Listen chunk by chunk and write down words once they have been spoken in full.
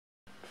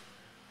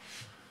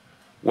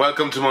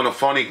Welcome to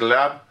Monophonic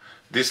Lab.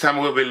 This time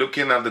we'll be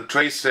looking at the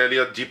Trace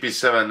Elliot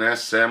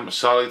GP7SM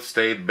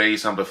solid-state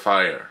bass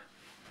amplifier.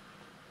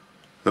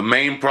 The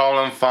main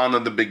problem found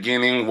at the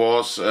beginning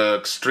was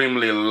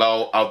extremely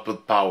low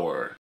output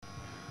power.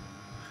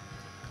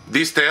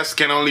 This test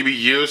can only be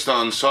used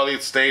on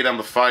solid-state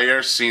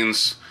amplifiers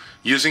since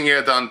using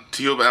it on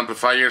tube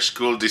amplifiers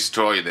could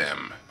destroy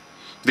them.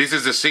 This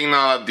is the signal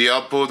at the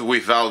output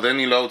without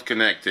any load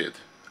connected,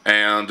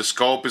 and the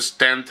scope is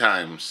 10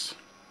 times.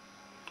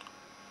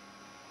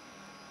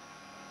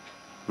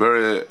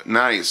 Very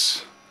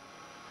nice.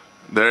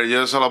 There is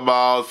just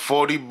about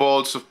 40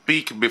 volts of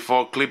peak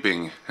before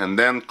clipping, and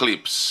then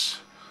clips.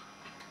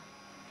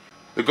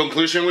 The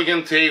conclusion we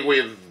can take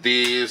with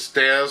this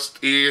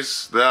test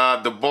is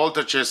that the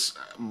voltage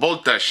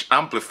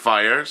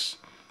amplifiers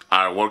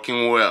are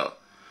working well.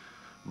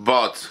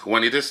 But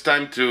when it is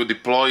time to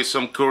deploy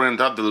some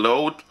current at the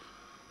load,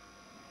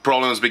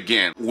 problems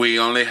begin. We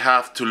only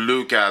have to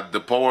look at the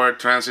power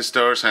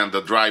transistors and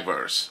the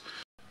drivers.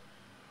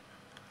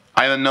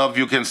 I don't know if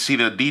you can see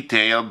the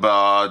detail,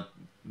 but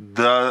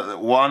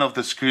one of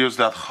the screws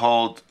that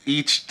hold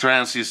each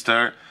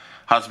transistor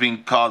has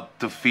been cut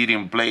to fit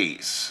in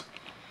place.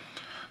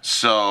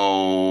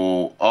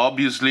 So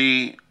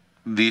obviously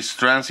these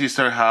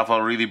transistors have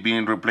already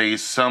been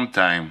replaced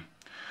sometime.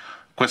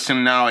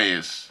 Question now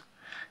is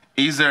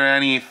there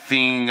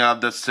anything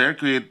at the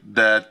circuit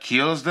that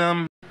kills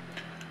them?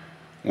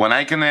 When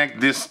I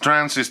connect this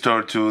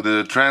transistor to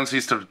the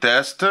transistor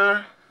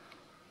tester,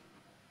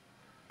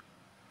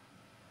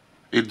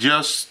 it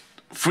just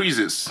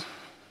freezes.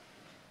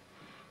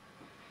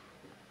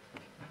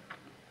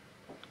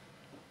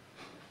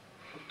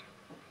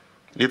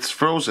 It's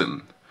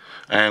frozen.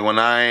 And when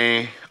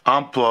I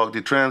unplug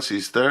the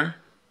transistor,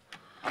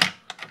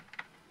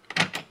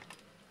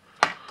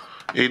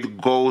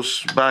 it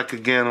goes back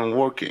again and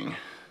working.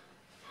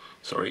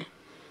 Sorry.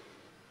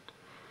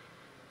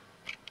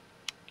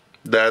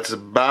 That's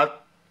about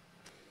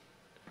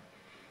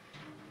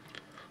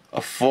a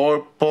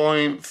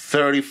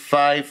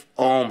 4.35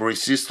 ohm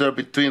resistor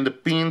between the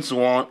pins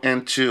 1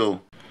 and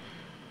 2.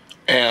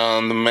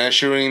 And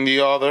measuring the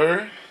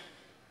other,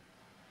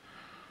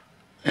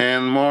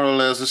 and more or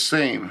less the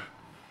same.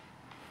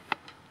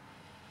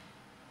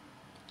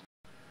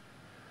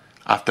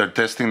 After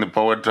testing the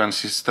power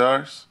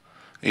transistors,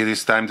 it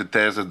is time to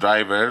test the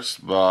drivers,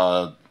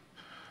 but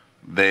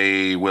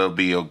they will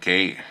be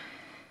okay.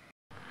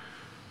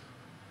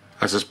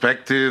 As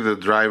expected, the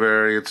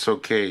driver it's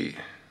okay.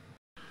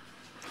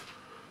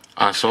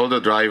 As all the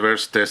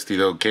drivers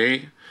tested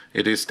okay,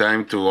 it is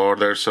time to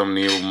order some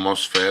new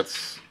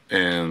Mosfets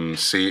and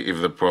see if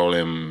the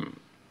problem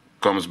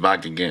comes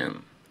back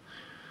again.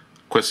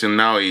 Question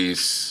now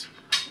is,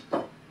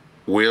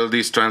 will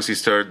this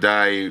transistor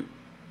die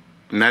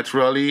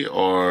naturally,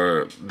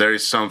 or there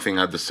is something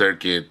at the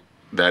circuit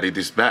that it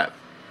is bad?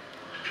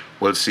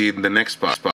 We'll see in the next part.